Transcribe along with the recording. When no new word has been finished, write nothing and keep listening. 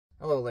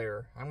Hello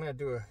there. I'm going to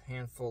do a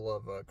handful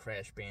of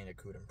Crash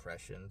Bandicoot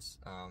impressions.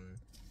 I'm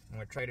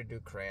going to try to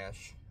do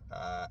Crash,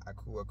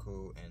 Aku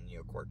Aku, and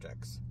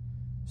Neocortex.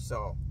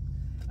 So,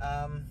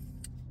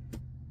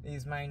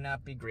 these might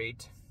not be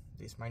great.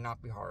 These might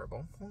not be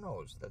horrible. Who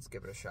knows? Let's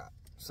give it a shot.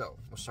 So,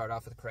 we'll start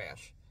off with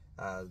Crash,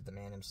 the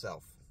man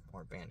himself,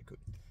 or Bandicoot.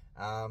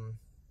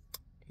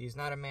 He's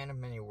not a man of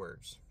many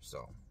words,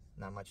 so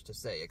not much to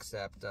say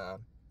except,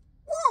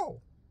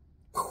 whoa!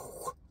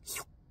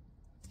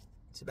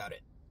 That's about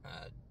it.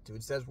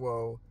 Dude says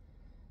whoa,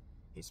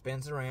 he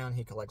spins around,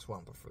 he collects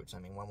Wumpa fruits. I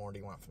mean, what more do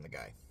you want from the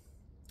guy?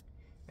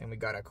 And we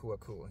got Aku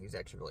Aku. He's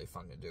actually really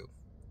fun to do.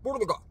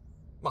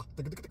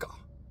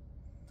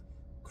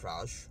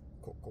 Crash,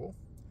 Coco,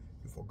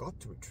 you forgot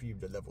to retrieve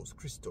the level's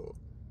crystal.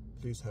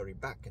 Please hurry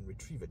back and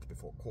retrieve it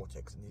before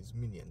Cortex and his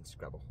minions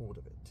grab a hold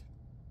of it.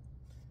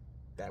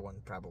 That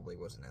one probably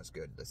wasn't as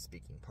good, the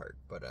speaking part,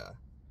 but I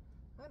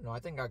don't know, I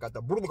think I got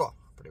the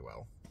pretty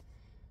well.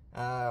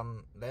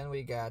 Then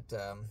we got,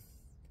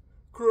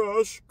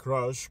 Crash,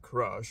 Crash,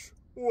 Crash,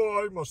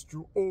 why must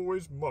you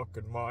always muck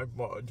in my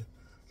mud?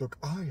 Look,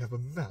 I have a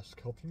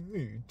mask helping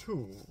me,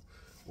 too.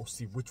 We'll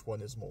see which one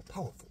is more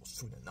powerful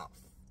soon enough.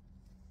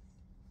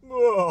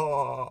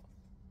 Ah!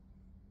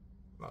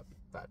 Well,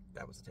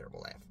 that was a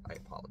terrible laugh. I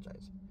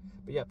apologize.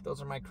 But yep, those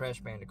are my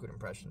Crash Bandicoot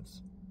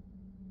impressions.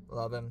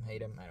 Love him,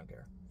 hate him, I don't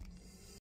care.